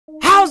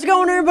How's it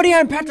going, everybody?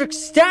 I'm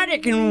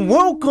Patrckstatic, and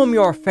welcome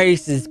your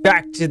faces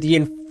back to the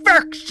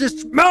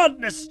infectious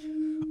madness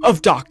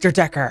of Dr.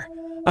 Dekker.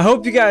 I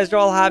hope you guys are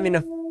all having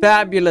a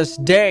fabulous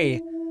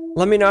day.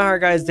 Let me know how your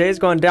guys' day is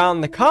going down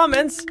in the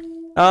comments.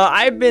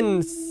 I've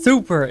been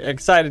super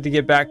excited to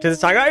get back to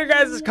this. I got your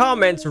guys'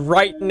 comments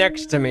right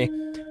next to me.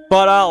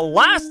 But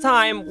last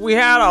time, we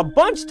had a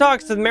bunch of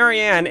talks with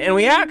Marianne, and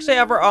we actually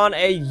have her on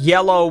a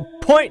yellow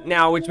point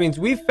now, which means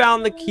we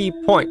found the key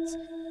points.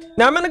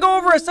 Now, I'm going to go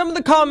over some of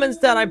the comments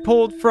that I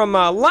pulled from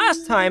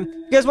last time. If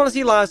you guys want to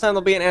see last time,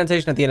 there'll be an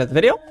annotation at the end of the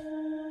video.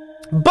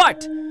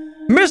 But,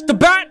 Mr.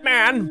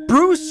 Batman,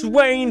 Bruce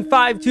Wayne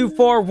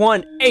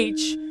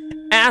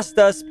 5241H, asked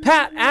us,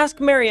 Pat, ask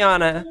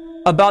Mariana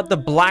about the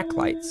black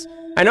lights.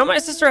 I know my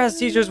sister has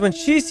seizures when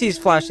she sees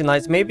flashing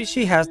lights. Maybe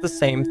she has the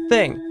same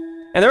thing.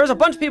 And there was a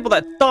bunch of people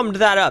that thumbed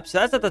that up. So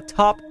that's at the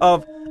top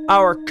of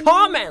our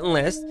comment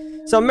list.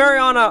 So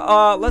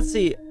Mariana, let's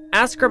see.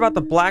 Ask her about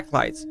the black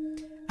lights.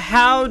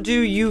 How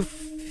do you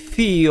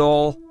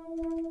feel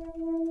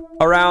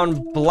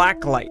around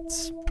black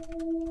lights?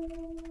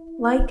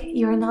 Like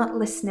you're not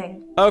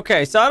listening.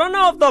 Okay, so I don't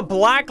know if the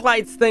black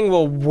lights thing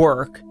will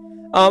work.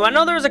 I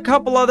know there's a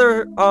couple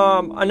other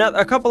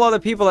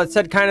people that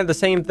said kind of the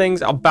same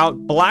things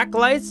about black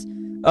lights.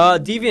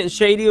 Deviant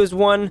Shady was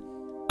one,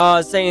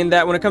 saying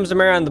that when it comes to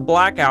Marianne, the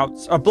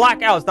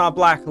blackouts, not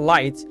black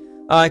lights,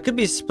 it could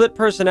be split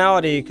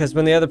personality, because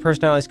when the other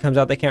personalities comes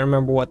out, they can't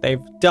remember what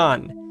they've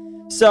done.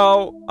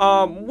 So,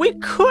 we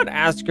could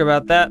ask her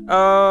about that.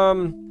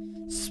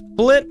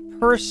 Split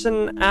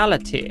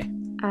personality.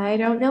 I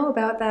don't know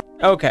about that.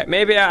 Okay,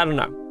 maybe, I don't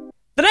know.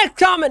 The next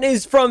comment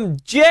is from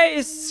Jay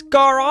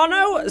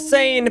Scarano,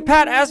 saying,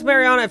 Pat, ask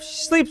Mariana if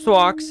she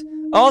sleepwalks.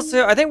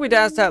 Also, I think we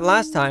asked that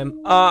last time.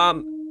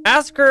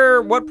 Ask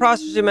her what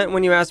process you meant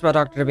when you asked about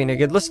Dr. being a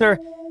good listener.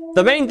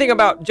 The main thing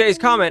about Jay's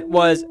comment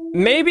was,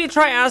 maybe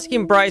try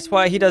asking Bryce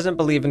why he doesn't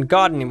believe in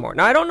God anymore.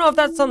 Now, I don't know if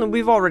that's something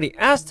we've already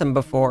asked him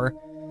before.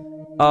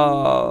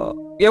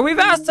 Yeah, we've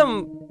asked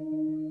him,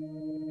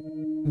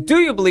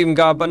 do you believe in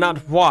God, but not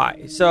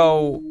why?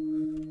 So,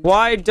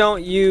 why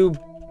don't you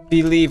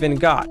believe in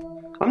God?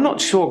 I'm not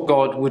sure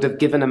God would have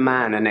given a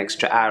man an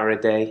extra hour a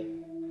day.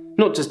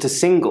 Not just a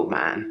single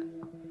man.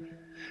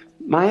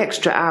 My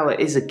extra hour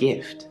is a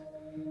gift,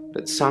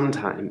 but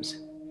sometimes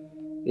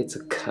it's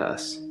a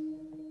curse.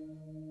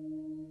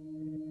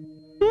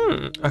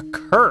 A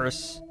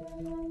curse?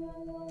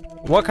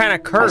 What kind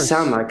of curse? I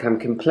sound like I'm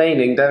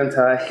complaining, don't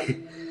I?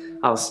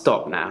 I'll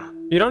stop now.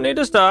 You don't need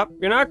to stop.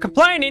 You're not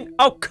complaining.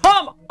 Oh,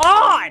 come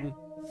on!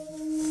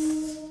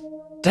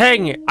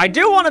 Dang it. I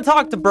do want to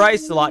talk to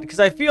Bryce a lot, because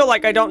I feel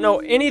like I don't know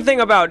anything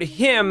about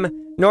him,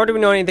 nor do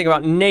we know anything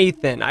about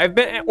Nathan.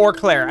 Or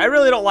Claire. I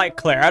really don't like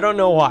Claire. I don't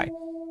know why.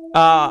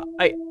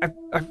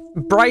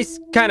 Bryce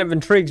kind of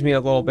intrigues me a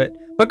little bit.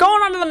 But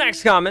going on to the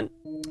next comment.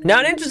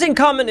 Now, an interesting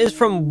comment is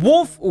from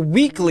Wolf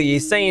Weekly,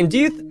 saying,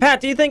 Pat,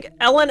 do you think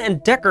Elin and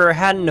Dekker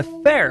had an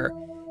affair?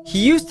 He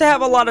used to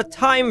have a lot of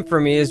time for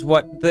me, is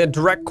what the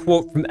direct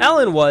quote from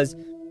Elin was.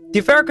 The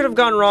affair could have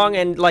gone wrong,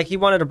 and like he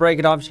wanted to break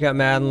it off, she got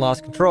mad and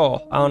lost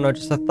control. I don't know,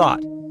 just a thought.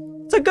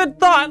 It's a good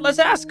thought. Let's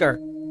ask her.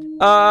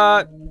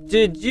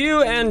 Did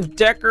you and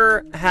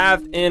Dekker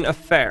have an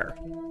affair?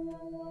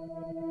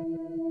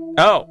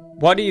 Oh,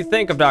 what do you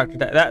think of Dr.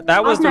 Dekker?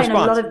 That was the response. I've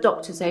known a lot of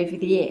doctors over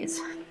the years.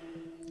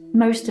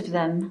 Most of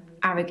them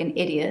arrogant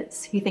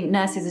idiots who think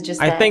nurses are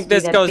just there I think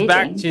this goes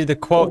back to the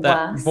quote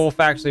that Wolf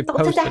actually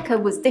posted. Dr.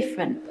 Dekker was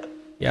different.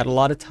 He had a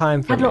lot of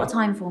time for me. Had a lot of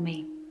time for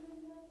me.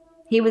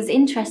 He was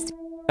interested.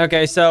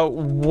 Okay, so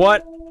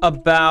what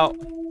about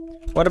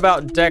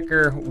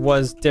Dekker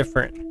was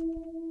different?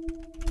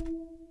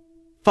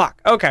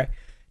 Fuck. Okay.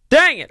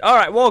 Dang it. All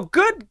right. Well,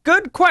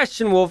 good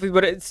question, Wolfie,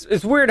 but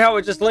it's weird how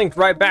it just linked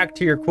right back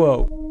to your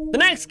quote. The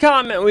next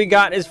comment we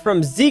got is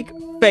from Zeke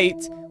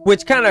Fate,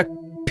 which kind of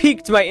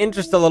piqued my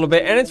interest a little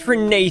bit, and it's for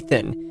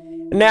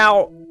Nathan.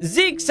 Now,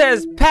 Zeke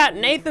says, Pat,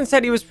 Nathan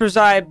said he was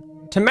prescribed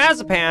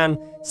temazepam.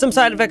 Some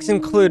side effects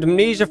include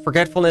amnesia,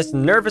 forgetfulness,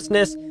 and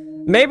nervousness.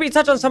 Maybe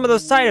touch on some of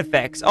those side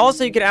effects.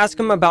 Also, you could ask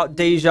him about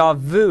deja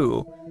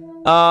vu.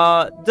 Did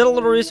a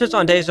little research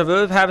on deja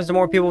vu. It happens to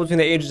more people between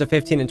the ages of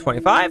 15 and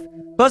 25.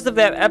 Plus, if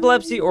they have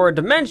epilepsy or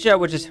dementia,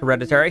 which is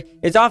hereditary,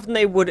 it's often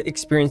they would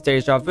experience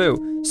deja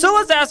vu. So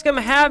let's ask him,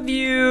 have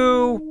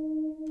you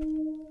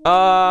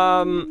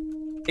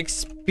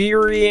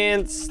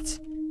experienced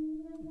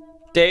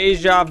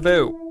deja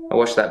vu? I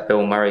watched that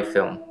Bill Murray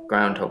film,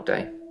 Groundhog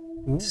Day,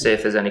 to see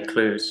if there's any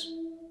clues.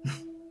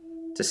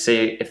 To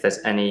see if there's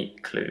any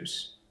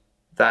clues.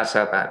 That's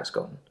how bad it's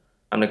gotten.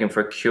 I'm looking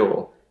for a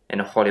cure in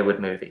a Hollywood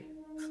movie.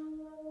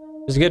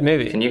 It's a good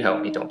movie. Can you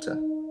help me, Doctor?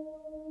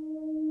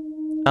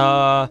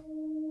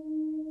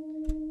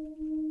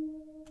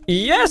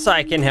 Yes,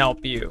 I can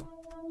help you.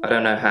 I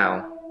don't know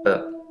how,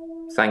 but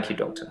thank you,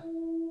 Doctor.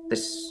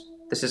 This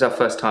is our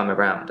first time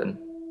around, and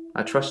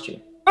I trust you.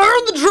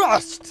 Earn the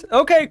trust!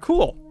 Okay,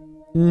 cool.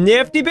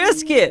 Nifty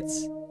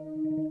biscuits.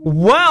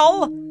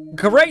 Well,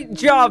 great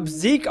job,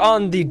 Zeke,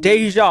 on the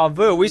deja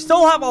vu. We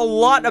still have a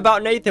lot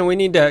about Nathan we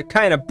need to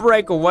kind of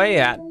break away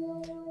at.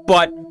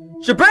 but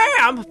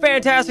shabam!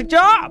 Fantastic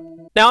job!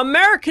 Now,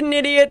 American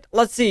Idiot,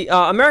 let's see,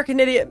 American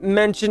Idiot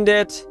mentioned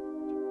it.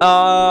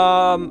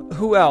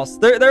 Who else?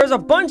 There's a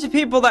bunch of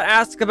people that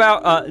ask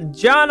about,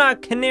 Jana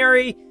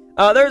Canary.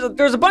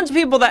 There's a bunch of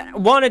people that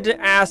wanted to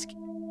ask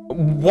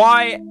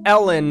why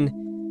Elin,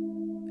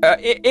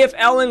 if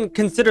Elin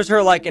considers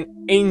her like an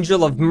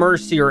angel of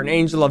mercy or an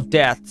angel of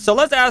death. So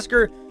let's ask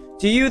her,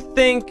 do you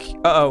think,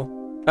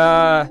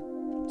 do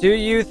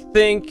you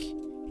think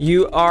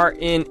you are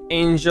an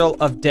angel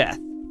of death?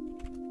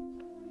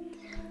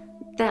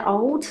 They're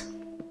old.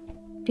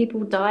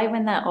 People die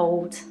when they're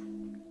old.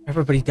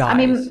 Everybody dies. I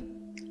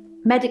mean,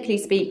 medically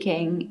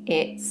speaking,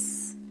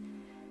 it's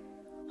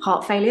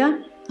heart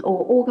failure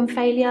or organ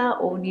failure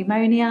or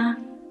pneumonia.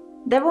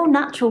 They're all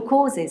natural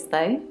causes,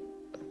 though.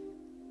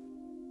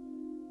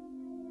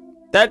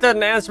 That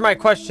doesn't answer my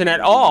question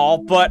at all,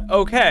 but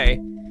okay.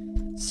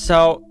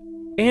 So,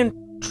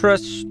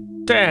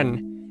 interesting.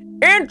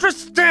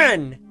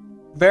 Interesting!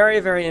 Very,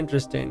 very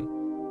interesting.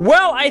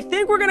 Well, I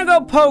think we're gonna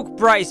go poke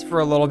Bryce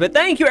for a little bit.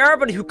 Thank you,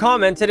 everybody who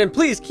commented, and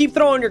please keep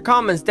throwing your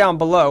comments down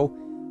below.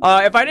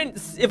 If I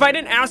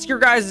didn't ask your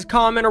guys'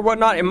 comment or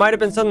whatnot, it might have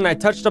been something I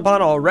touched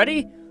upon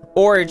already,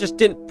 or it just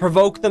didn't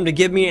provoke them to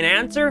give me an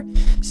answer.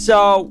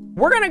 So,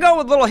 we're gonna go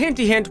with a little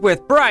hinty hint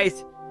with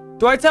Bryce.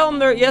 Do I tell him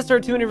yes, there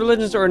are too many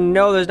religions, or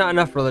no, there's not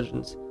enough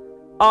religions?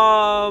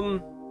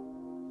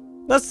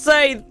 Let's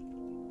say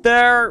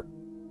there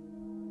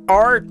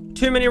are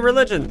too many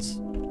religions.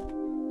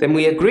 Then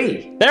we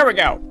agree. There we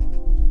go.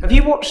 Have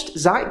you watched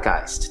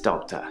Zeitgeist,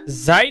 Doctor?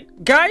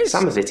 Zeitgeist?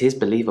 Some of it is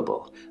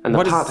believable, and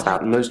the part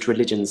about most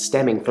religions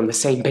stemming from the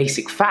same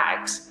basic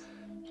facts.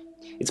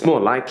 It's more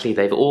likely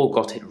they've all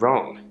got it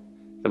wrong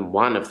than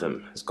one of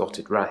them has got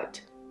it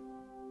right.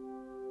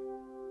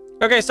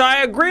 Okay, so I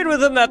agreed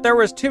with him that there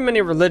was too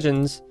many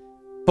religions,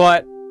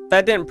 but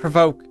that didn't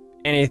provoke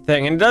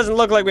anything, and it doesn't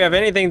look like we have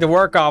anything to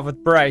work off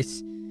with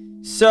Bryce.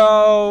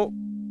 So,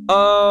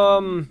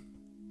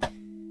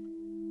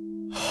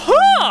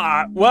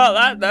 well,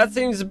 that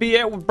seems to be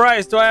it with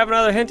Bryce. Do I have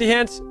another hinty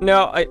hint?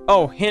 No,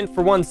 hint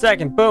for 1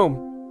 second. Boom.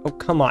 Oh,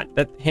 come on.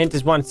 That hint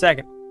is 1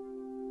 second.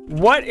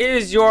 What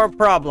is your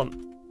problem?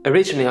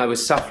 Originally, I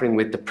was suffering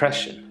with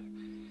depression.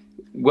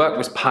 Work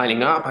was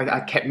piling up. I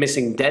kept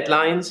missing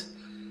deadlines.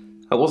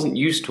 I wasn't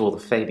used to all the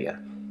failure.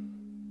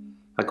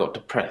 I got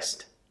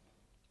depressed.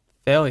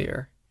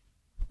 Failure?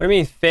 What do you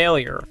mean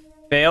failure?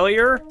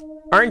 Failure?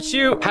 Aren't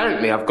you?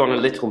 Apparently, I've gone a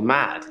little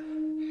mad.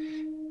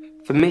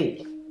 For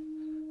me,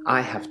 I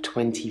have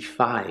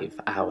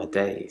 25-hour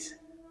days.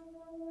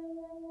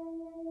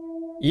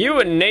 You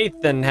and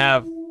Nathan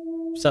have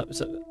some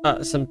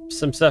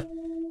stuff.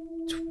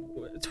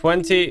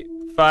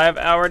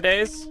 25-hour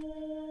days?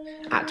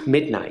 At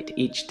midnight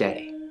each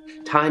day.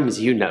 Time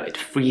as you know it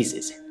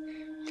freezes.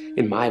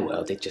 In my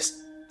world, it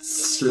just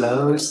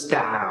slows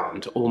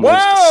down to almost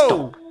a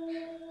stop.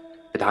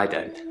 But I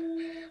don't.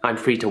 I'm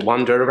free to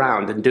wander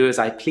around and do as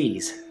I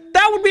please.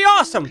 That would be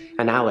awesome!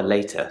 An hour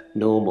later,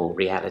 normal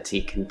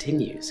reality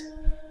continues.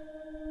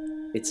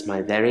 It's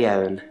my very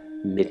own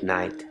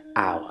midnight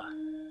hour.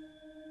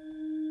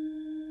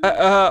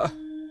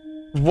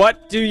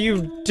 What do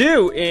you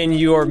do in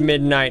your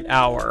midnight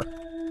hour?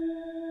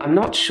 I'm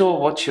not sure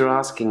what you're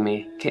asking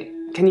me.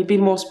 Can you be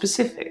more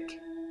specific?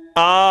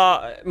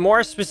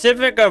 More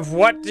specific of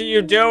what do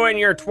you do in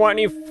your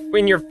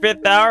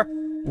 5th hour?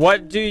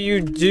 What do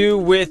you do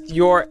with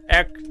your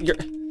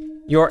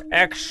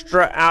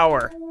extra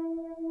hour?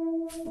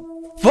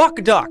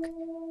 Fuck duck.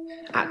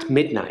 At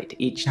midnight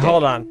each day.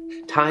 Hold on.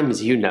 Time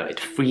as you know it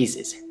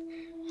freezes.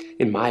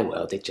 In my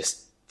world, it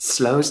just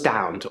slows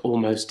down to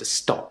almost a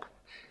stop.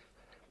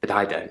 But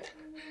I don't.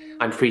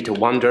 I'm free to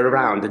wander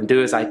around and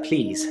do as I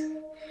please.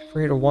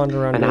 Free to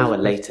wander around. An hour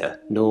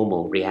later,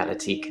 normal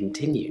reality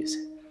continues.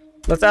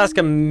 Let's ask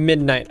a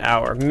midnight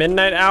hour.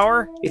 Midnight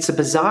hour? It's a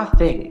bizarre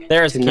thing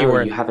There's to the know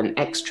keyword. you have an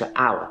extra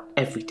hour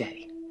every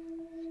day.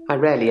 I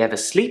rarely ever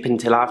sleep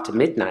until after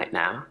midnight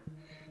now,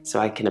 so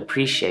I can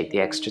appreciate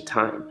the extra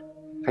time.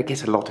 I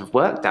get a lot of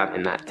work done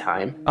in that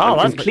time. Oh,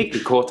 I'm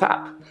completely caught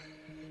up.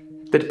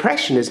 The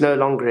depression is no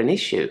longer an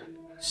issue.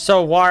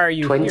 So why are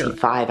you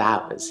 25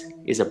 hours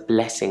is a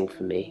blessing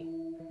for me.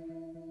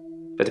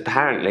 But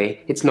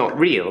apparently, it's not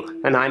real,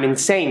 and I'm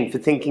insane for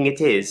thinking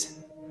it is.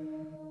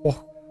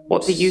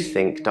 What do you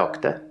think,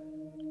 Doctor?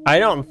 I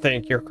don't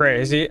think you're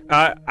crazy.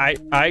 I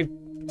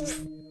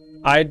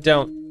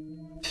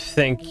don't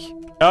think...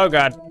 Oh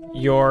god,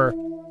 you're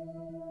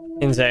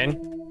insane.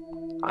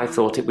 I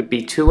thought it would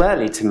be too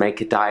early to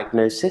make a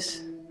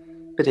diagnosis,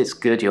 but it's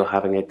good you're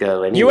having a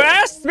go anyway. You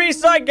asked me,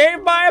 so I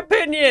gave my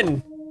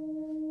opinion!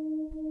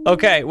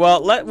 Okay,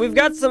 well, we've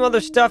got some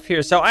other stuff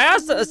here. So I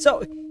asked...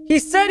 So, he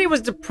said he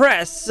was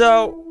depressed,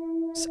 so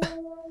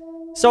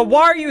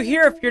why are you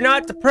here if you're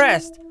not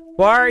depressed?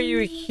 Why are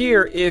you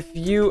here if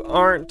you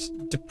aren't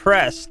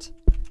depressed?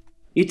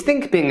 You'd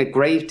think being a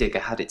gravedigger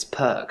had its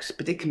perks,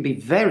 but it can be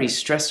very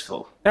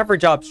stressful. Every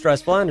job's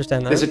stressful, I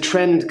understand that. There's a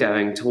trend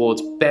going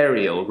towards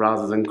burial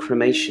rather than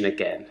cremation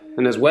again.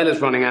 And as well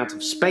as running out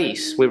of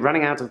space, we're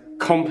running out of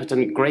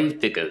competent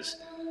gravediggers.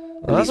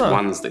 At least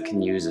ones that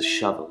can use a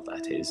shovel,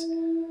 that is.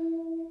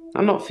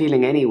 I'm not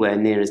feeling anywhere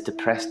near as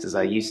depressed as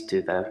I used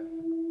to, though.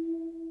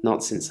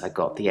 Not since I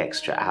got the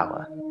extra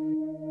hour.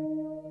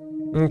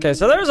 Okay,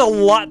 so there's a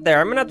lot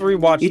there. I'm gonna have to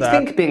rewatch that. You'd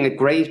think being a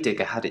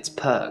gravedigger had its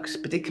perks,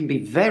 but it can be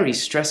very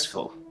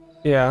stressful.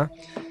 Yeah.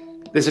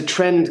 There's a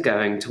trend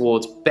going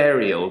towards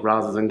burial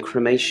rather than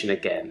cremation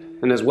again.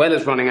 And as well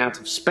as running out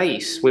of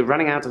space, we're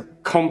running out of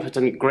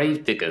competent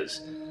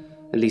gravediggers.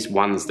 At least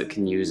ones that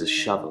can use a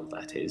shovel,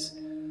 that is.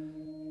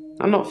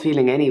 I'm not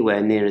feeling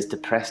anywhere near as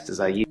depressed as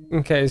I used.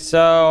 Okay,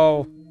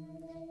 so...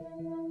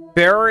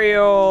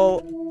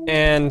 burial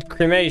and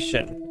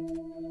cremation.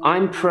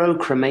 I'm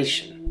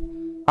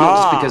pro-cremation. Not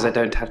just because I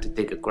don't have to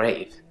dig a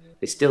grave.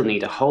 They still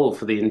need a hole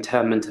for the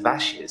interment of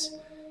ashes.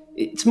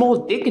 It's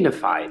more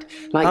dignified.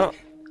 Like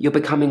you're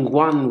becoming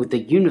one with the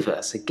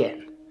universe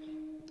again.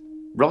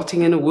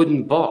 Rotting in a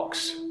wooden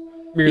box.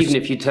 Even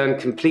if you turn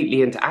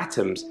completely into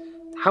atoms,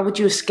 how would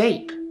you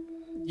escape?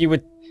 You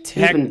would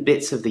even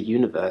bits of the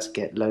universe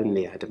get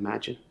lonely, I'd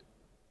imagine.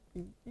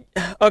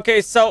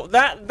 Okay, so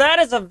that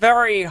is a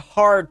very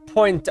hard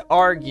point to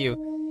argue.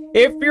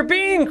 If you're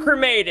being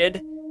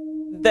cremated,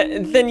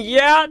 then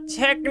yeah,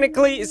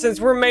 technically,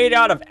 since we're made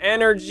out of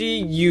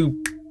energy,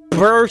 you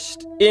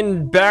burst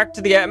in back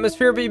to the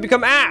atmosphere, but you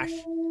become ash.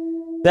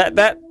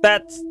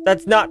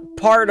 That's not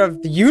part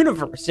of the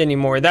universe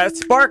anymore. That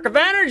spark of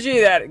energy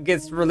that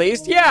gets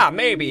released, yeah,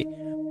 maybe.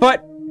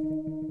 But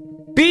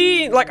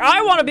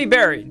I want to be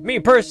buried, me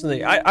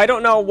personally. I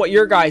don't know what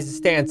your guys'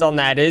 stance on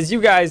that is. You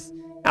guys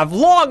have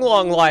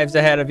long lives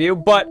ahead of you,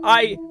 but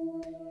I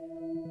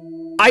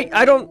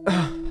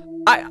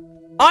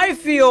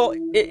feel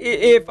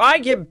if I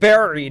get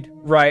buried,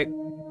 right,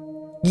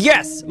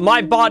 yes,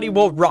 my body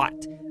will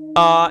rot,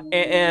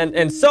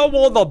 and so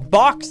will the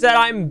box that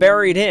I'm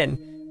buried in,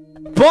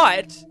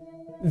 but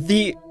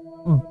the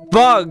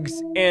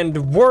bugs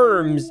and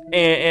worms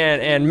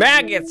and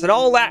maggots and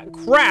all that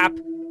crap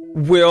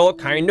will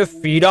kind of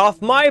feed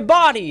off my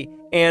body,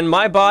 and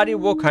my body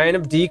will kind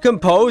of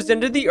decompose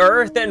into the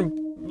earth, and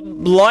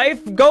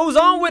life goes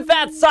on with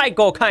that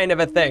cycle kind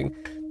of a thing.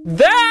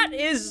 That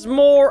is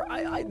more,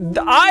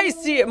 I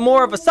see it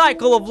more of a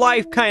cycle of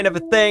life kind of a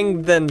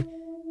thing than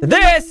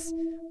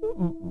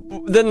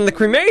the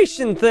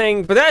cremation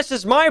thing, but that's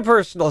just my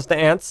personal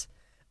stance.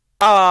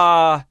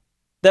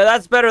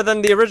 That's better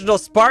than the original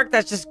spark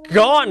that's just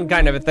gone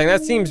kind of a thing.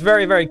 That seems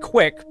very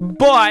quick,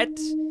 but,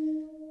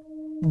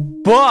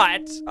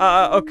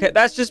 okay,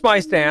 that's just my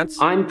stance.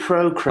 I'm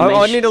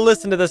pro-cremation. I need to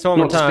listen to this one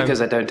more time. Not just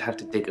because I don't have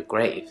to dig a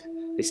grave.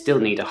 They still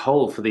need a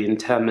hole for the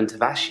interment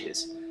of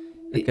ashes.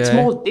 Okay. It's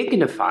more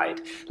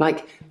dignified,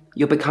 like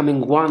you're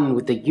becoming one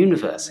with the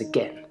universe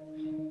again.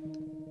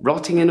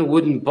 Rotting in a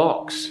wooden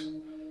box,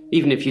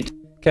 even if you...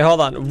 Okay, hold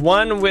on.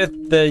 One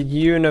with the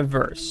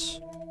universe.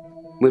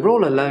 We're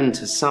all alone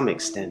to some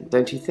extent,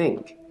 don't you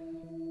think?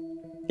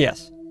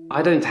 Yes.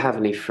 I don't have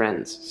any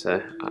friends,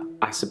 so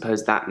I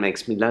suppose that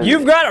makes me lonely.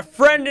 You've got a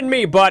friend in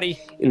me, buddy!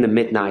 In the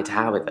midnight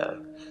hour,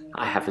 though,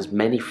 I have as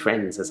many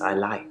friends as I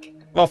like.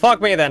 Well,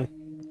 fuck me then.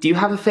 Do you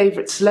have a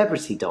favorite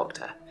celebrity,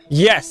 Doctor?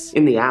 Yes.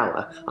 In the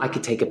hour, I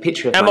could take a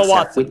picture of Emma myself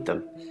Watson. with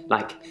them.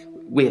 Like,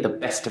 we're the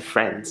best of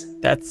friends.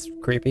 That's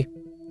creepy.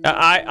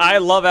 I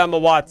love Emma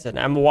Watson.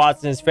 Emma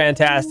Watson is a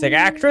fantastic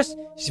actress.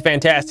 She's a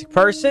fantastic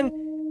person.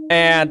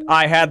 And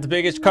I had the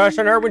biggest crush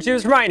on her when she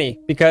was Hermione,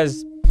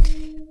 because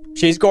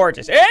she's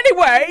gorgeous.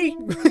 Anyway!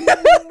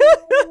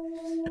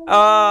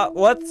 I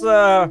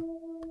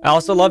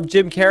also love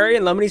Jim Carrey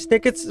and Lemony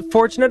Snicket's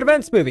Fortunate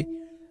Events movie.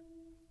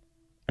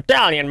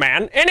 Italian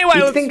man. Anyway,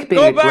 You'd let's think go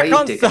being a back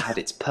on... gravedigger had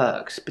its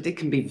perks, but it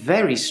can be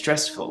very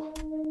stressful.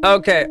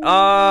 Okay,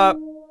 how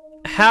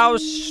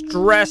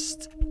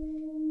stressed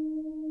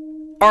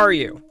are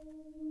you?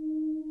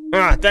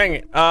 Dang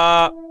it.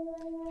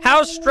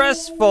 How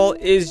stressful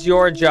is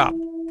your job?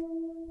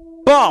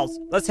 Balls,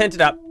 let's hint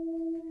it up.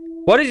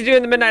 What did you do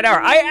in the midnight hour?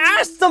 I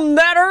asked them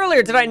that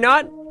earlier, did I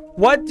not?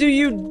 What do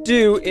you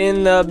do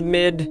in the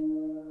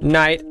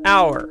midnight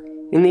hour?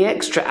 In the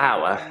extra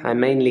hour, I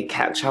mainly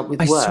catch up with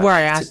work. I swear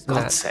I asked that.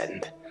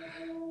 Godsend.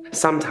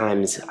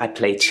 Sometimes I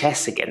play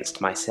chess against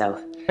myself.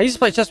 I used to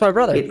play chess with my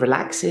brother. It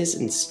relaxes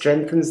and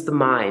strengthens the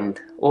mind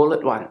all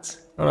at once.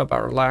 I don't know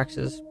about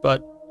relaxes,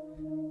 but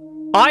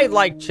I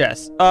like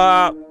chess.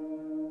 I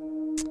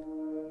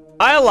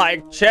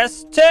like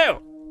chess too.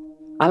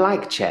 I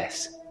like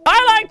chess.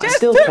 I like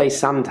chess too. I still play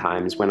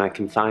sometimes when I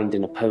can find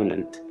an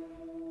opponent.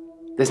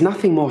 There's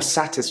nothing more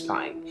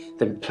satisfying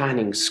than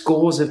planning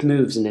scores of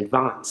moves in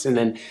advance and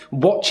then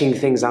watching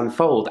things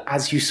unfold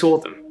as you saw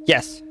them.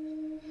 Yes.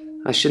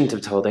 I shouldn't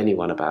have told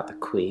anyone about the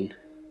Queen.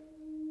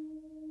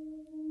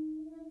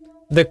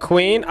 The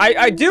Queen?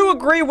 I do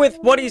agree with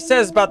what he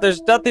says about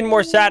there's nothing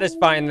more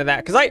satisfying than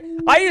that. Because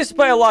I used to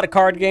play a lot of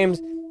card games.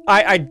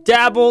 I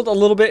dabbled a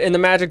little bit in the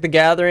Magic the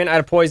Gathering. I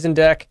had a poison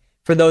deck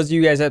for those of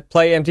you guys that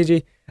play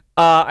MTG.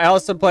 I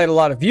also played a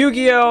lot of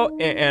Yu-Gi-Oh!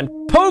 And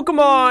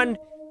Pokemon.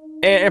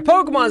 And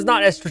Pokemon is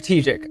not as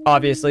strategic,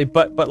 obviously,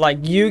 but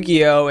like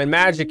Yu-Gi-Oh! And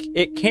Magic,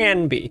 it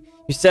can be.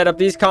 You set up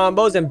these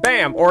combos and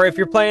bam. Or if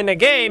you're playing a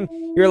game,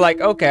 you're like,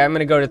 okay, I'm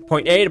gonna go to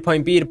point A to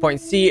point B to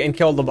point C and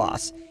kill the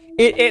boss.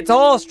 It's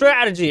all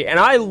strategy, and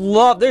I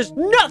love, there's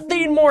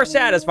nothing more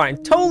satisfying.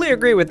 Totally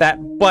agree with that,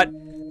 but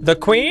the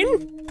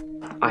queen?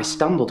 I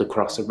stumbled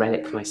across a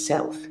relic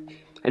myself.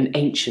 An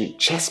ancient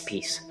chess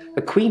piece.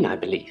 A queen, I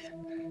believe.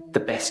 The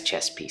best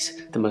chess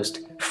piece. The most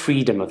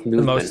freedom of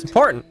movement. The most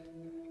important.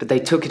 But they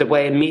took it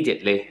away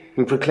immediately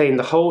and proclaimed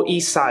the whole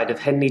east side of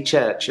Henley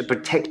Church a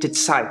protected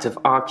site of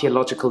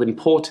archaeological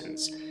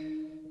importance,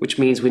 which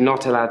means we're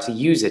not allowed to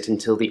use it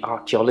until the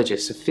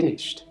archaeologists have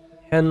finished.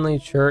 Henley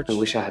Church. I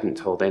wish I hadn't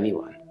told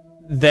anyone.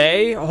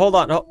 They? Hold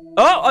on.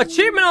 Oh,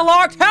 achievement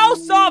unlocked!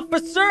 House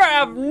officer! I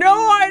have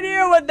no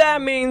idea what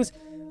that means.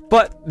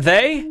 But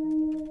they?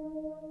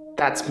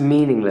 That's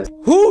meaningless.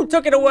 Who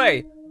took it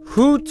away?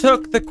 Who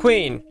took the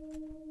queen?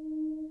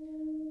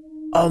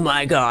 Oh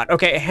my god.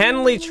 Okay,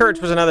 Henley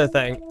Church was another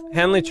thing.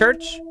 Henley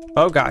Church?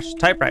 Oh gosh,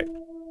 type right.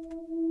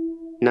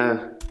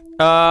 No.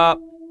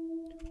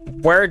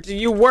 Where do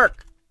you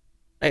work?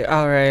 I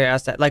already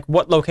asked that. Like,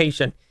 what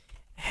location?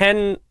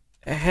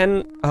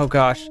 Oh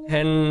gosh.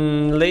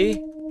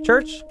 Henley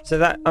Church? So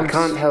that, I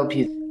can't help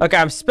you. Okay,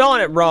 I'm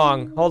spelling it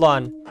wrong. Hold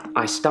on.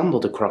 I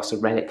stumbled across a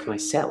relic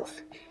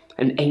myself.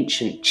 An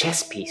ancient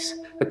chess piece.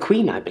 A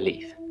queen, I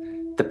believe.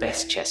 The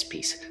best chess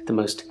piece. The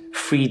most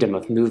freedom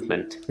of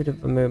movement. Freedom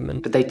of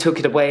movement. But they took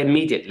it away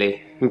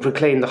immediately and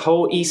proclaimed the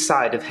whole east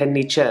side of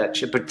Henley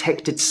Church a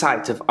protected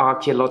site of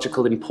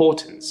archaeological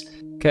importance.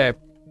 Okay.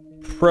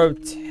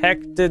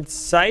 Protected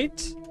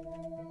site?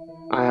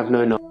 I have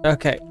no knowledge.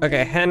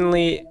 Okay,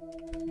 Henley.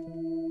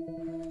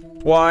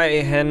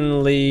 Why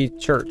Henley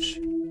Church?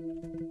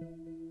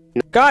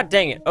 God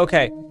dang it.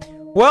 Okay.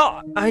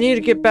 Well, I need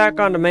to get back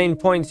on the main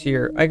points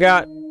here. I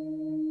got,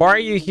 why are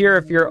you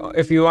here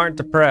if you aren't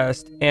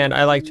depressed? And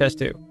I like chess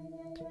too.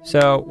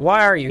 So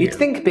why are you here? You'd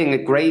think being a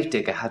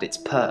gravedigger had its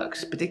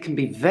perks, but it can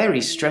be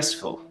very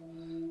stressful.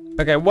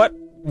 Okay, what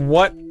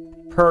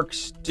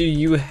perks do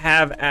you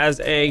have as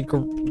a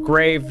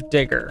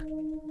gravedigger?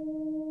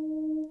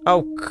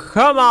 Oh,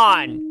 come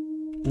on!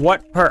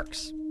 What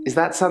perks? Is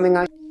that something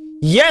I...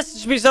 Yes, it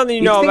should be something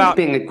you know about.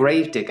 You'd think being a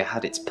gravedigger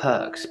had its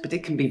perks, but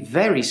it can be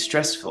very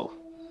stressful.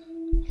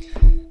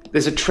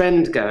 There's a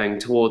trend going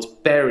towards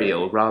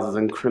burial rather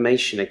than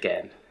cremation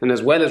again. And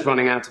as well as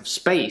running out of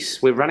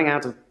space, we're running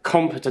out of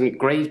competent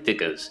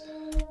gravediggers.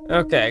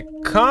 Okay,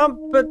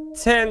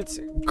 competent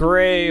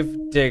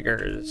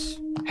gravediggers.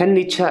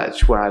 Henley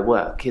Church, where I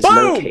work, is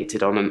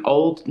located on an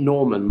old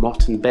Norman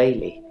motte and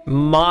bailey.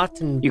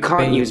 You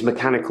can't use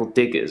mechanical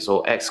diggers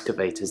or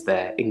excavators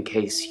there in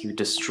case you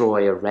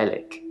destroy a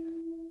relic.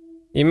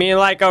 You mean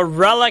like a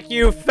relic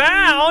you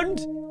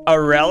found?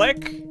 A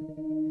relic?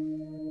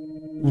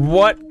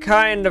 What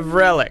kind of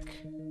relic?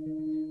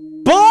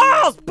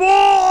 Balls!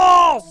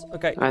 Balls!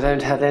 Okay. I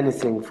don't have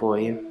anything for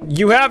you.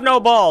 You have no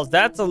balls.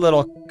 That's a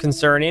little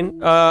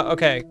concerning.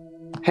 Okay.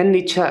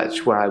 Henley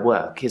Church, where I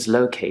work, is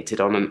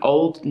located on an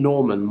old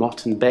Norman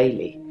motte and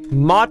bailey.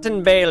 Motte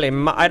and bailey.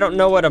 I don't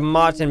know what a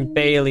motte and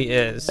bailey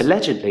is.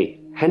 Allegedly,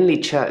 Henley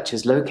Church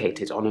is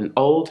located on an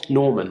old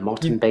Norman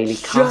motte and bailey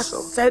castle.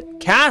 Just said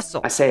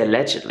castle. I say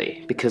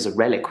allegedly because a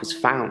relic was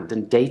found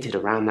and dated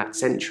around that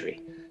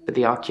century, but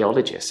the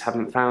archaeologists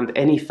haven't found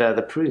any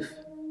further proof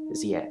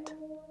as yet.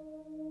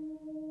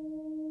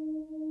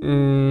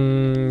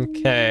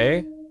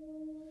 Okay.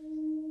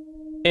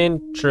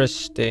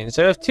 Interesting.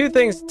 So I have two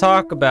things to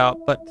talk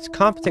about, but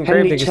competent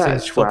Henley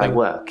gravediggers Church, where I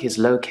work, is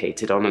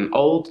located on an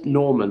old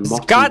Norman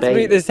motte and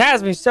bailey. This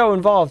has me so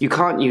involved. You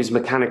can't use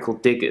mechanical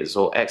diggers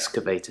or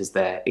excavators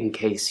there in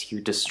case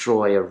you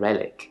destroy a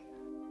relic.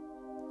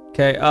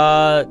 Okay,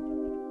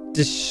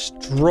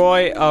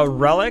 destroy a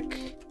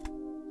relic?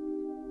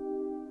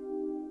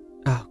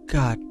 Oh,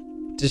 God.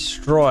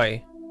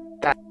 Destroy.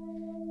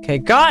 Okay,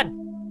 God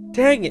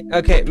dang it.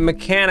 Okay,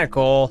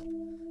 mechanical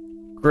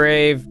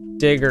gravediggers.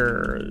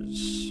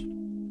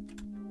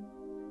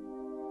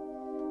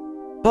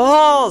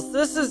 Balls!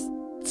 This is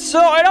so...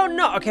 I don't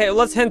know. Okay,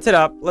 let's hint it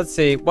up. Let's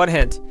see. What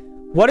hint?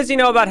 What does he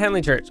know about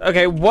Henley Church?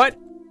 Okay, what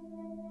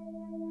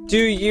do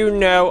you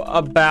know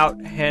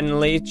about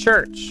Henley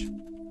Church?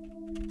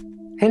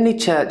 Henley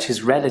Church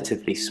is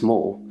relatively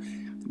small.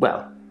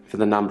 Well, for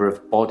the number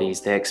of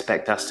bodies they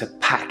expect us to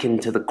pack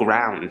into the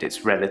ground,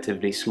 it's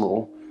relatively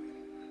small.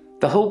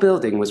 The whole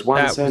building was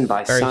once owned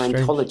by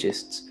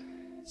Scientologists.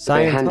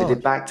 They handed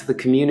it back to the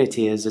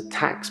community as a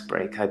tax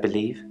break, I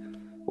believe.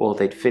 Or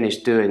they'd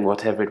finished doing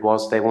whatever it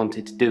was they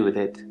wanted to do with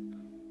it.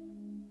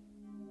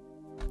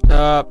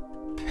 Oh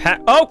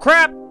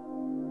crap!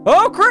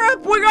 Oh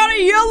crap! We got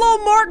a yellow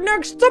mark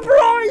next to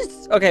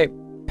Bryce! Okay,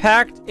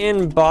 packed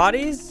in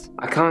bodies?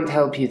 I can't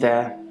help you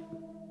there.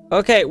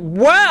 Okay,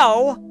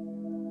 well,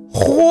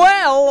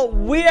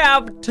 we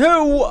have 2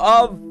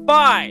 of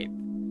 5.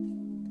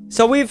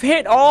 So we've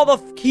hit all the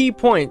key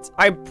points.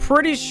 I'm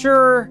pretty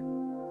sure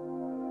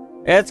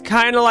it's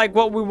kind of like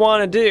what we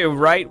want to do,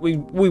 right? We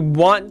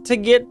want to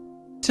get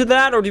to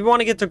that, or do you want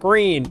to get to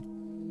green?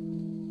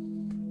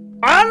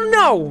 I don't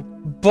know,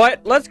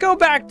 but let's go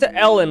back to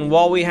Elin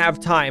while we have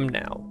time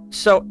now.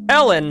 So,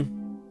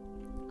 Elin,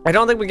 I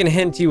don't think we can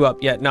hint you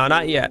up yet. No,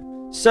 not yet.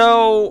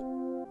 So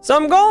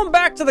I'm going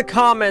back to the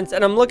comments,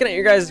 and I'm looking at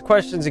your guys'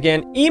 questions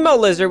again. Emo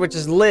Lizard, which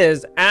is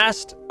Liz,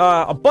 asked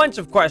a bunch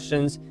of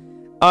questions.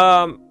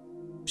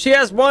 She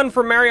has one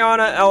for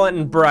Mariana, Elin,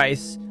 and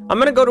Bryce. I'm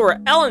going to go to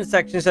her Elin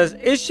section. It says,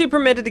 is she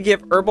permitted to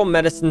give herbal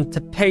medicine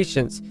to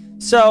patients?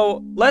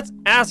 So let's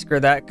ask her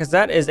that, because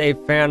that is a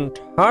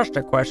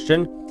fantastic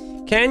question.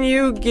 Can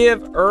you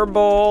give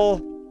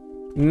herbal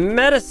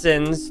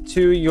medicines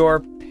to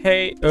your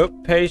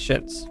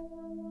patients?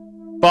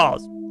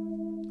 Balls.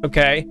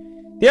 Okay.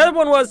 The other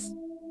one was,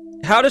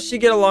 how does she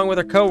get along with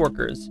her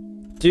coworkers?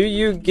 Do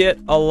you get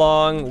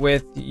along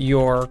with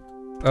your,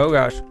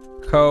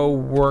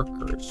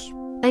 coworkers?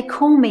 They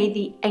call me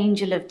the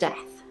Angel of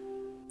Death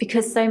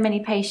because so many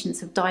patients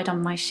have died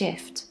on my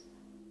shift.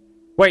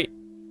 Wait.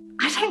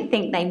 I don't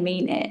think they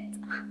mean it.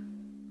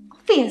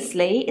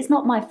 Obviously, it's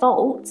not my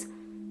fault.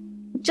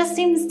 It just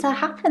seems to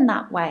happen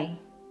that way.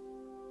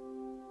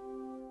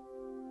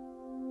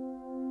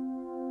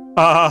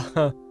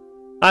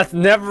 That's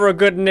never a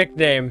good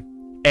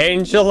nickname.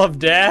 Angel of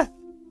Death?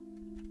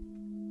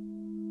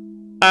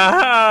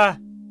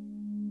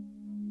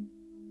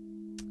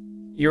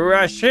 You're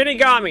a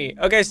Shinigami.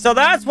 Okay, so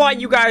that's why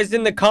you guys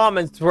in the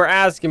comments were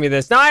asking me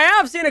this. Now, I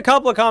have seen a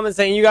couple of comments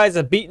saying you guys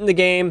have beaten the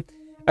game.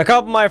 A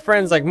couple of my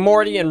friends, like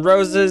Morty and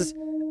Roses,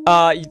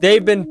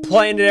 they've been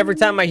playing it every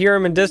time I hear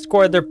them in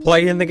Discord. They're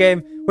playing the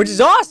game, which is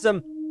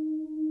awesome.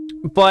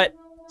 But,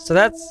 so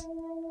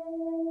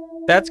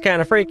that's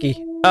kind of freaky.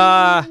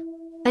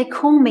 They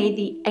call me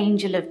the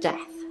Angel of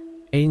Death.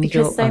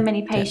 Because so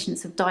many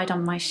patients have died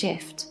on my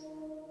shift.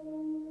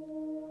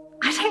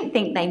 I don't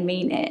think they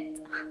mean it.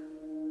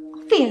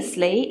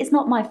 Obviously, it's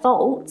not my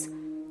fault.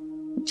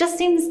 It just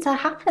seems to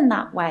happen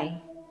that way.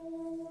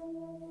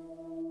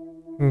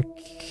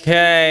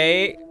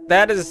 Okay,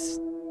 that is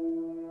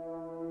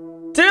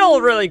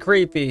still really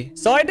creepy.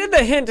 So I did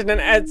the hint and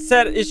it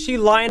said, is she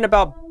lying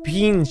about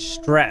being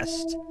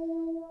stressed?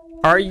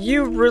 Are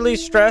you really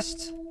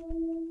stressed?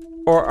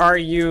 Or are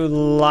you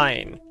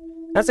lying?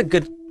 That's a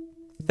good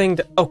thing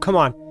to... Oh, come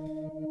on.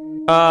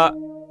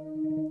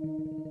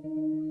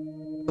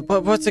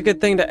 What's a good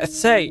thing to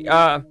say?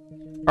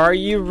 Are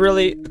you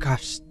really...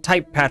 Gosh,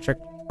 type Patrick.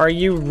 Are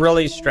you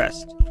really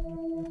stressed?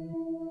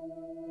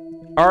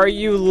 Are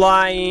you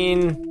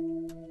lying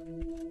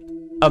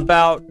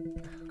about...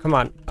 Come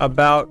on.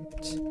 About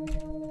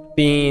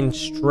being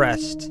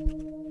stressed?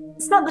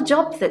 It's not the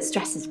job that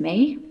stresses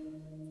me.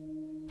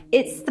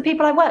 It's the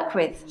people I work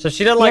with. So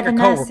she doesn't like her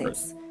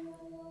coworkers.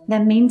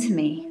 They're mean to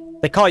me.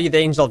 They call you the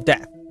Angel of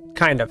Death.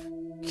 Kind of.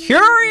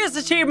 Curious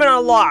achievement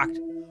unlocked.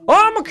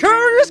 I'm a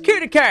curious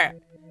kitty cat.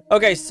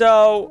 Okay,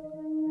 so...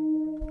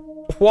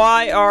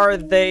 Why are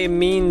they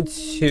mean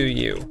to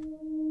you?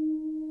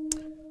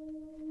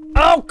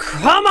 Oh,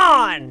 come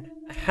on!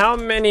 How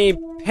many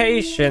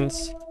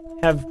patients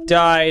have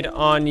died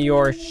on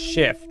your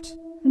shift?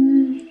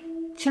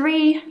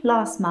 3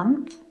 last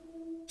month.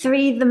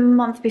 3 the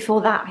month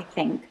before that, I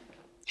think.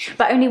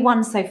 But only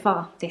 1 so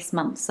far this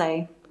month,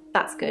 so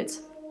that's good.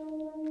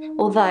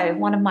 Although,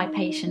 one of my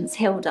patients,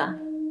 Hilda?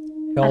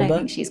 I don't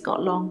think she's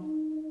got long.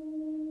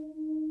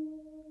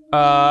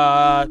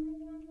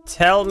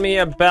 Tell me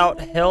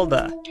about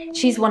Hilda.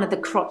 She's one of the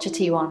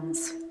crotchety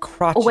ones.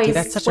 Crotchety, always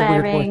that's such a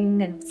weird word.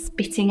 Swearing and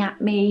spitting at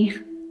me.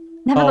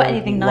 Never got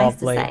anything nice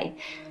to say.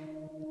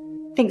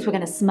 Thinks we're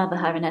going to smother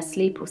her in her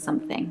sleep or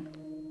something.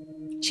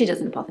 She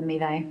doesn't bother me,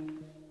 though.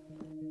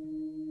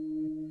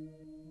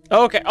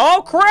 Okay.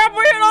 Oh, crap,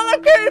 we hit on the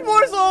key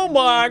voice. Oh,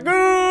 my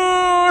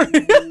God.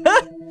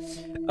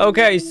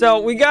 Okay,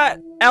 so we got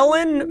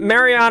Elin,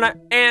 Mariana,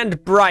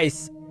 and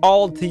Bryce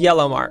all to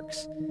yellow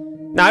marks.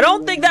 Now, I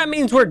don't think that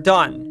means we're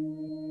done.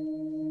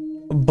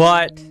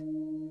 But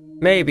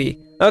maybe.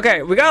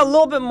 Okay, we got a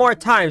little bit more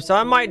time, so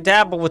I might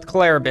dabble with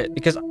Claire a bit,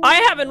 because I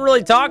haven't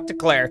really talked to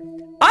Claire.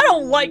 I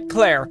don't like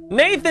Claire.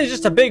 Nathan's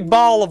just a big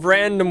ball of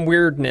random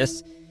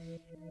weirdness.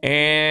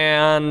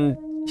 And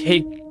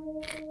he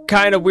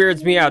kind of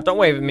weirds me out. Don't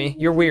wave at me.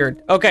 You're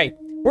weird. Okay,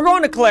 we're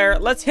going to Claire.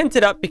 Let's hint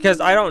it up, because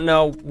I don't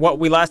know what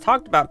we last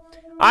talked about.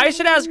 I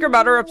should ask her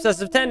about her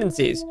obsessive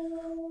tendencies.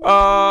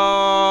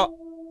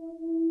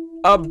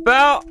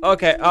 About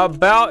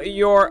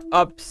your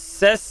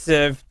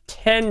obsessive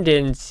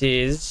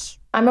tendencies.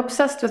 I'm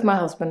obsessed with my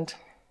husband.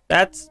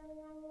 It's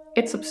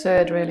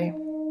absurd, really.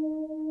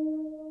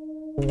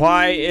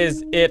 Why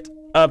is it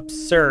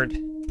absurd?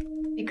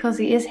 Because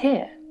he is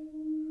here.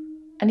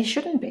 And he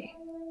shouldn't be.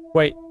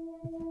 Wait.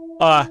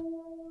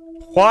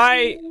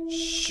 Why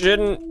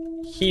shouldn't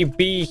he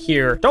be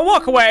here? Don't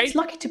walk away! He's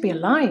lucky to be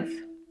alive.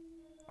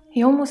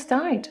 He almost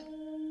died.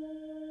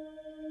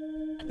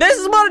 This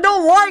is what I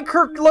don't like.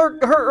 Her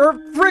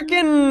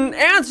freaking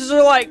answers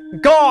are like,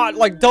 God,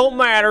 like, don't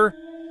matter.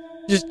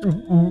 Just,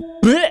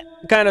 bleh,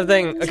 kind of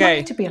thing. He's okay.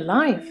 lucky to be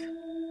alive.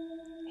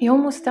 He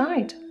almost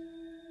died.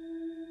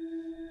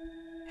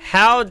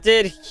 How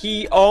did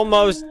he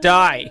almost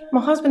die?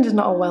 My husband is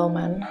not a well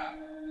man.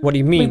 What do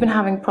you mean? We've been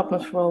having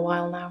problems for a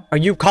while now. Are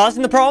you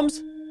causing the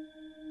problems?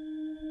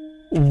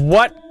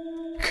 What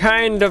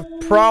kind of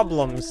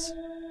problems?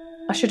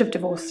 I should have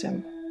divorced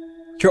him.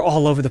 You're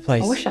all over the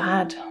place. I wish I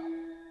had.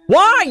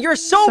 Why? You're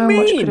so mean!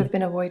 So much could have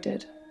been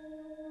avoided.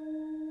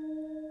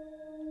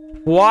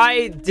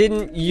 Why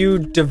didn't you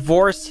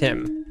divorce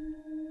him?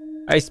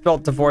 I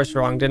spelled divorce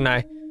wrong, didn't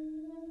I?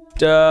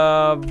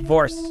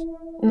 Divorce.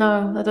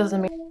 No, that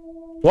doesn't mean...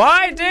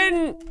 Why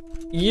didn't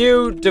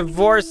you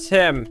divorce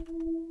him?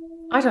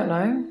 I don't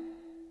know.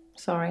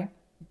 Sorry.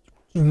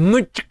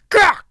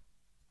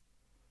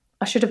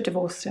 I should have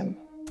divorced him.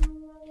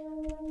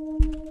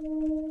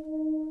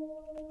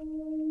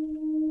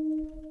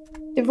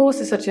 Divorce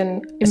is such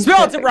an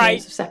imperfect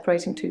means of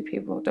separating two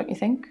people, don't you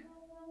think?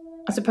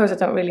 I suppose I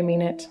don't really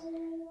mean it.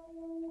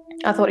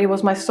 I thought he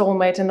was my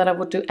soulmate and that I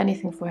would do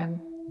anything for him.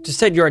 Just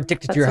said you're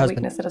addicted to your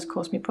husband. That's a weakness that has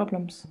caused me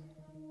problems.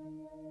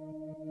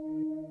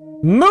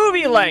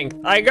 Movie length.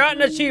 I got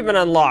an achievement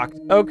unlocked.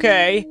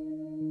 Okay.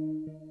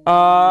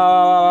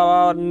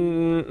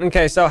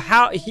 Okay. So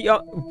how he?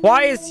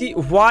 Why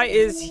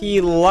is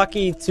he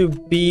lucky to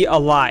be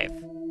alive?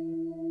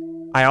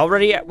 I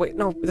already wait.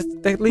 No,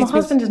 that leads my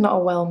husband is not a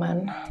well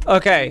man.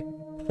 Okay.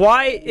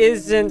 Why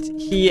isn't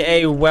he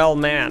a well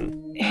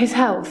man? His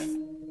health,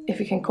 if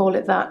you can call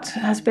it that,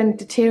 has been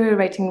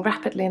deteriorating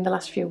rapidly in the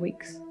last few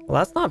weeks. Well,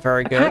 that's not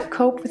very good. I can't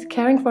cope with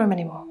caring for him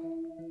anymore.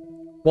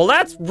 Well,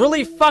 that's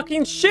really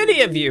fucking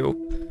shitty of you.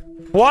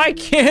 Why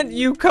can't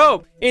you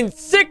cope? In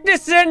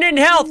sickness and in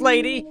health,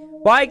 lady.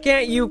 Why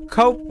can't you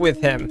cope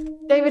with him?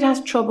 David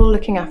has trouble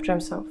looking after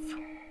himself.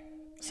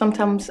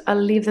 Sometimes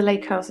I'll leave the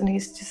lake house and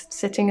he's just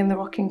sitting in the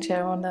rocking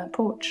chair on the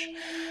porch.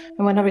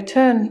 And when I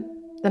return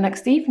the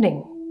next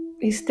evening,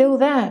 he's still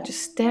there,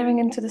 just staring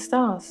into the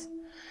stars.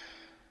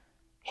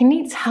 He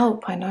needs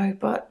help, I know,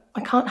 but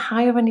I can't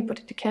hire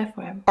anybody to care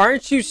for him.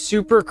 Aren't you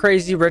super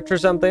crazy rich or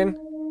something?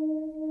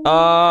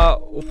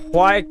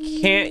 Why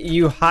can't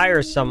you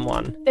hire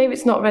someone?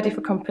 David's not ready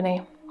for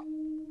company.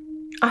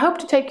 I hope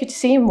to take you to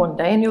see him one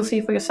day and you'll see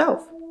for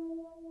yourself.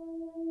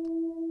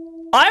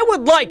 I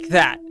would like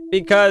that,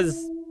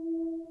 because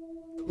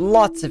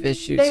lots of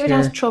issues David here.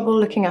 has trouble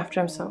looking after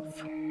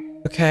himself.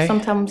 Okay.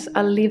 Sometimes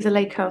I'll leave the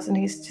lake house and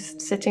he's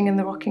just sitting in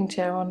the rocking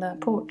chair on the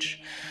porch.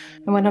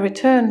 And when I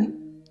return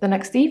the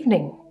next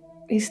evening,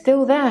 he's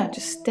still there,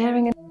 just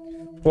staring in.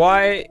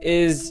 Why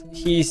is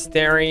he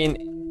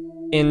staring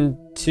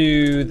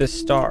into the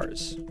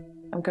stars?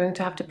 I'm going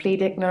to have to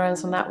plead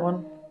ignorance on that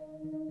one.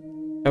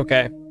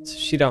 Okay, so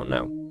she don't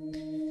know.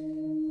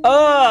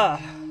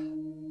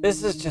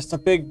 This is just a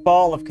big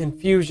ball of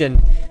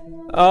confusion.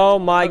 Oh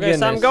my goodness.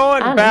 So I'm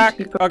going back.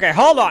 Okay,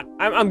 hold on.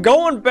 I'm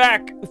going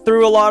back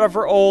through a lot of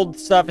her old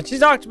stuff, and she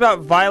talked about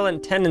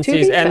violent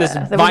tendencies and this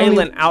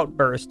violent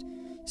outburst.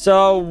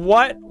 So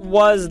what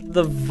was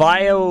the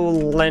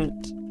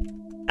violent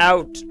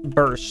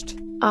outburst?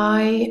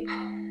 I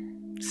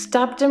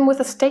stabbed him with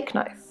a steak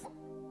knife.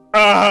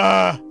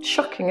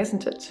 Shocking,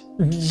 isn't it?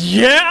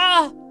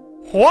 Yeah?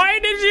 Why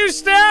did you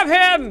stab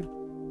him?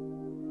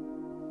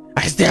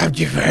 I stabbed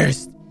you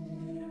first.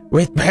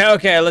 With my...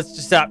 Okay, let's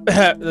just stop.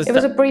 It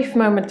was a brief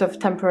moment of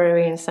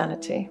temporary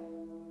insanity.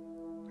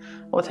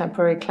 Or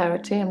temporary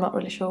clarity, I'm not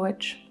really sure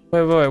which.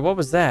 Wait, what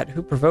was that?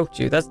 Who provoked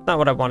you? That's not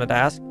what I wanted to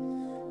ask.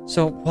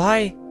 So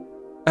why...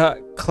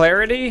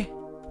 clarity?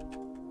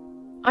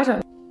 I don't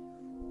know.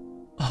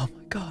 Oh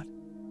my god.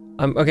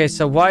 Okay,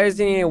 so why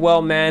isn't he a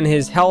well man?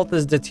 His health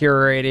is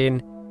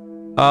deteriorating.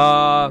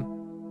 God,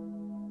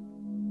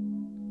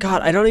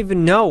 I don't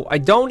even know. I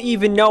don't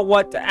even know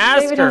what to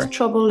ask David her. has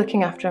trouble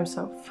looking after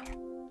himself.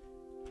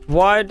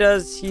 Why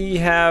does he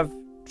have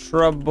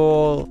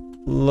trouble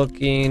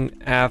looking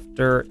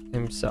after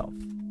himself?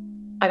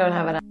 I don't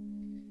have an answer.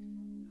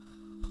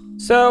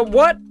 So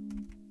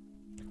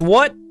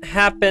what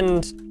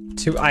happened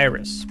to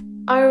Iris?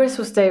 Iris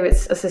was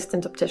David's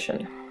assistant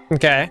optician.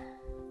 Okay.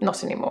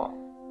 Not anymore.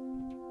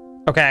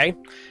 Okay.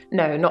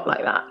 No, not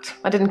like that.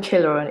 I didn't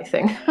kill her or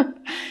anything.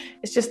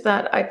 It's just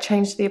that I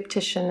changed the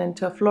optician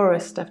into a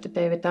florist after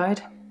David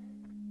died.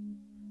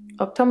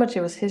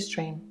 Optometry was his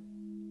dream,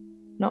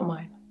 not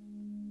mine.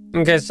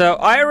 Okay, so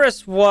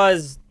Iris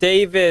was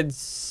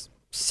David's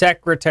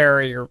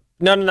secretary, or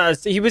no.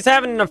 He was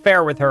having an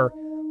affair with her,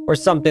 or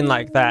something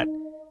like that.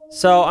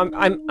 So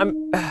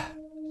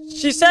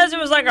she says it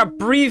was like a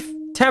brief,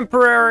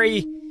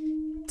 temporary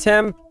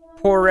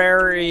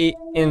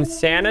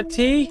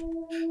insanity.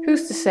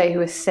 Who's to say who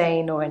is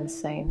sane or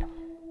insane?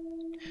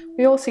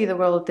 We all see the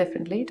world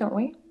differently, don't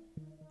we?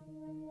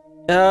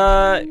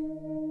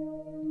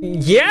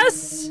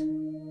 Yes?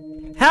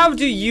 How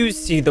do you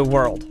see the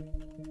world?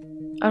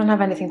 I don't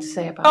have anything to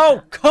say about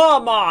that.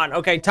 Come on!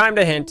 Okay, time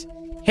to hint.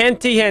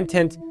 Hinty, hint,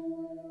 hint.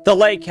 The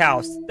lake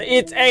house.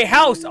 It's a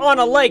house on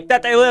a lake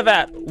that they live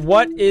at.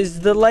 What is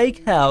the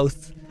lake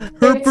house?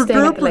 David's staying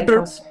at the lake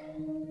house.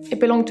 It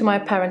belonged to my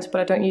parents,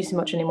 but I don't use it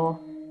much anymore.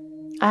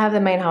 I have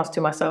the main house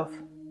to myself.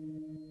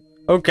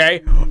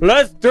 Okay,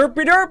 let's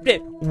derpy derp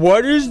it.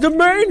 What is the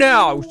main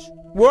house?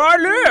 Where I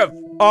live?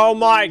 Oh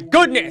my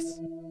goodness.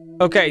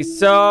 Okay,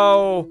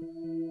 so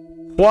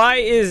why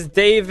is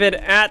David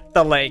at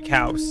the lake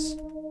house?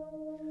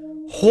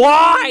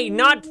 Why?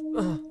 Not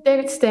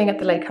David's staying at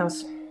the lake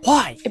house.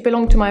 Why? It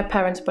belonged to my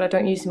parents, but I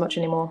don't use it much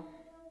anymore.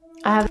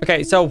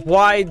 Okay, so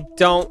why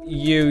don't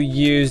you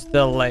use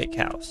the lake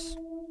house?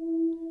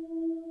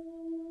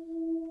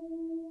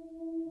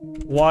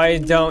 Why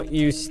don't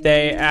you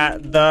stay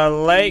at the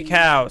lake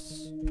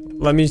house?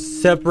 Let me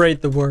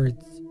separate the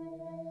words.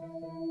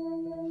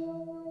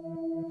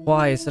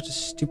 Why is such a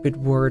stupid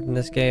word in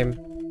this game?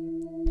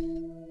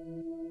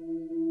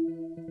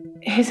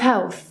 His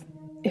health,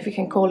 if you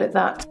can call it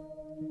that.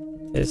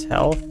 His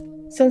health?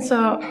 Since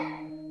our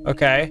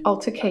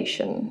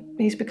altercation,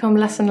 he's become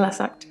less and less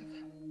active.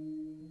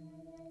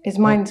 His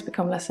mind's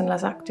become less and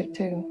less active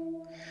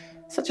too.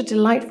 Such a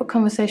delightful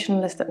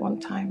conversationalist at one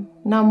time.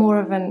 Now more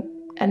of an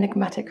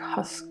enigmatic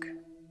husk.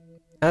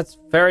 That's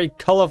very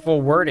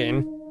colorful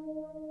wording.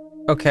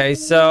 Okay,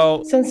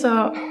 so... Since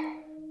our...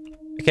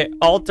 Okay,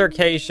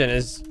 altercation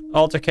is...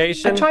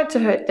 Altercation? I tried to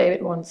hurt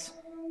David once.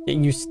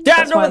 You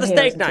stabbed him with a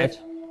steak knife!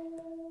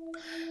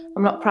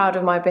 I'm not proud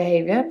of my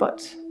behavior,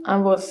 but I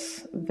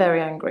was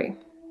very angry.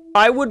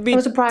 I would be... It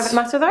was a private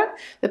matter though.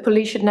 The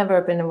police should never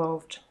have been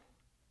involved.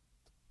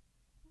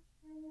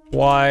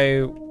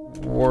 Why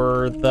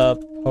were the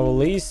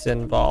police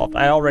involved?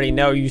 I already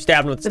know you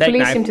stabbed him with a steak knife. The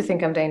police seem to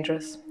think I'm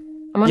dangerous.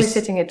 I'm only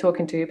sitting here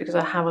talking to you because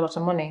I have a lot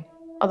of money.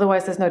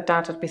 Otherwise, there's no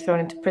doubt I'd be thrown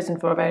into prison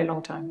for a very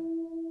long time.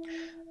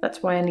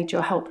 That's why I need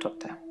your help,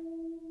 Doctor.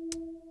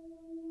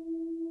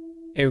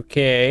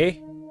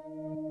 Okay.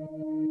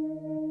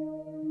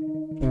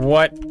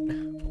 What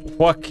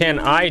can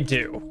I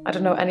do? I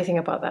don't know anything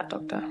about that,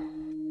 Doctor.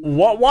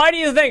 Why do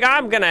you think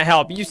I'm gonna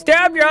help? You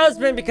stabbed your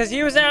husband because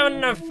he was having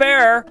an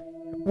affair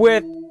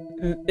with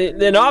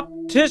an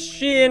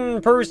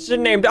optician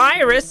person named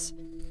Iris,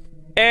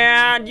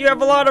 and you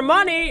have a lot of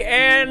money,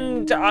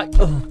 and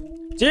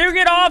do you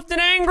get often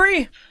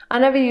angry? I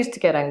never used to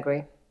get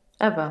angry.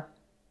 Ever.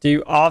 Do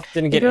you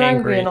often get angry? If you're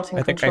angry, you're not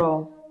in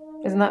control.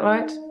 Isn't that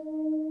right?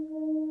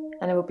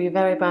 And it would be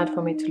very bad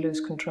for me to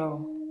lose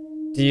control.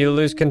 Do you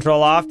lose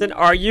control often?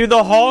 Are you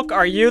the Hulk?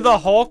 Are you the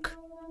Hulk?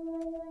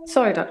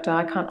 Sorry, Doctor,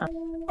 I can't answer.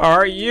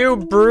 Are you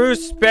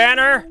Bruce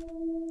Banner?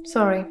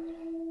 Sorry.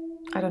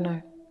 I don't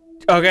know.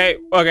 Okay,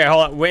 hold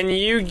on. When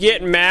you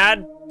get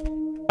mad,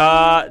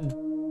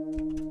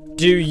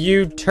 do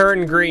you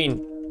turn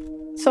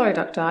green? Sorry,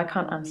 Doctor, I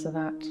can't answer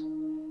that.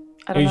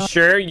 I don't know. You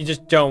sure? You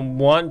just don't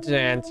want to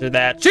answer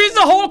that. She's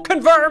the Hulk,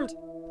 confirmed!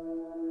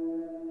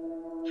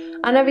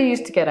 I never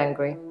used to get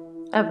angry.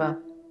 Ever.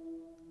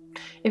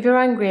 If you're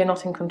angry, you're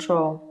not in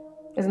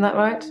control. Isn't that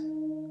right?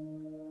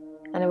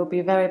 And it would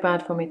be very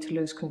bad for me to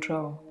lose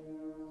control.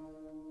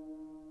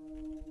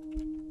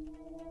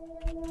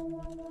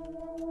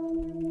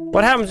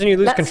 What happens when you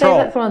lose control?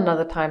 Let's save that for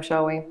another time,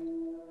 shall we?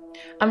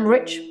 I'm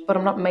rich, but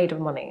I'm not made of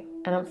money.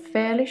 And I'm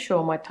fairly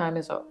sure my time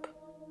is up.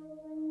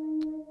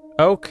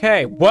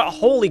 Okay. Well,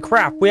 holy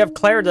crap. We have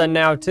Claire done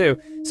now, too.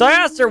 So I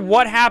asked her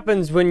what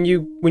happens when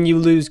you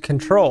lose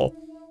control.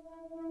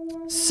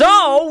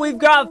 So, we've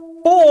got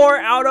 4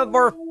 out of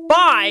our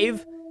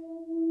 5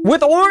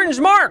 with orange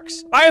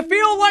marks. I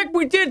feel like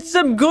we did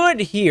some good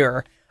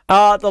here.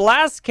 The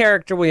last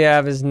character we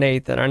have is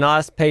Nathan, our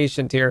last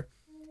patient here.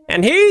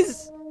 And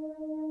he's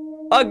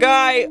a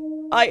guy,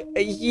 I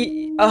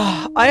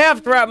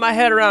have to wrap my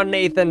head around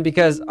Nathan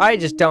because I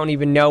just don't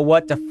even know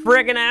what to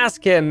friggin'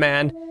 ask him,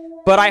 man.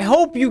 But I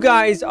hope you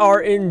guys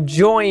are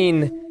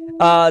enjoying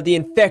the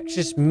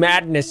infectious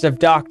madness of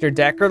Dr.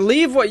 Dekker.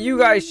 Leave what you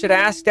guys should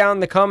ask down in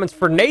the comments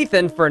for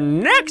Nathan for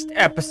next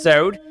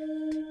episode.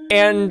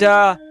 And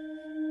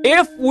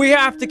if we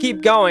have to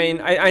keep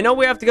going, I know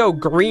we have to go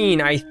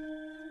green, I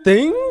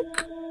think.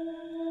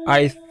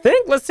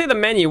 Let's see the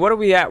menu. What are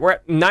we at? We're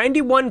at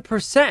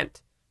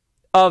 91%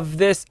 of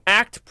this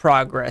act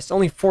progress.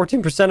 Only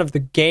 14% of the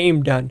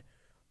game done.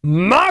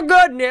 My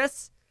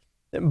goodness!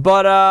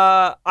 But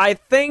I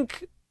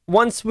think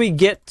once we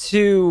get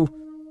done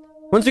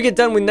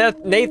with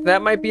Nathan,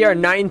 that might be our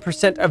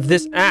 9% of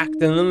this act.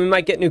 And then we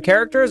might get new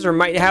characters or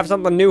might have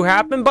something new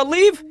happen. But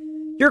leave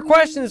your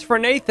questions for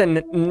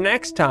Nathan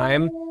next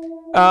time.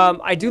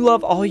 I do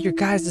love all your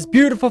guys'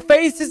 beautiful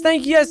faces.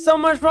 Thank you guys so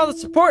much for all the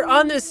support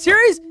on this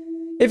series.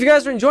 If you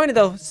guys are enjoying it,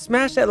 though,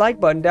 smash that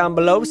like button down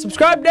below.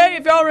 Subscribe today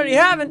if you already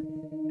haven't.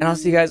 And I'll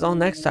see you guys all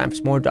next time for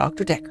some more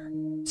Dr. Dekker.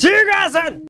 See you guys then!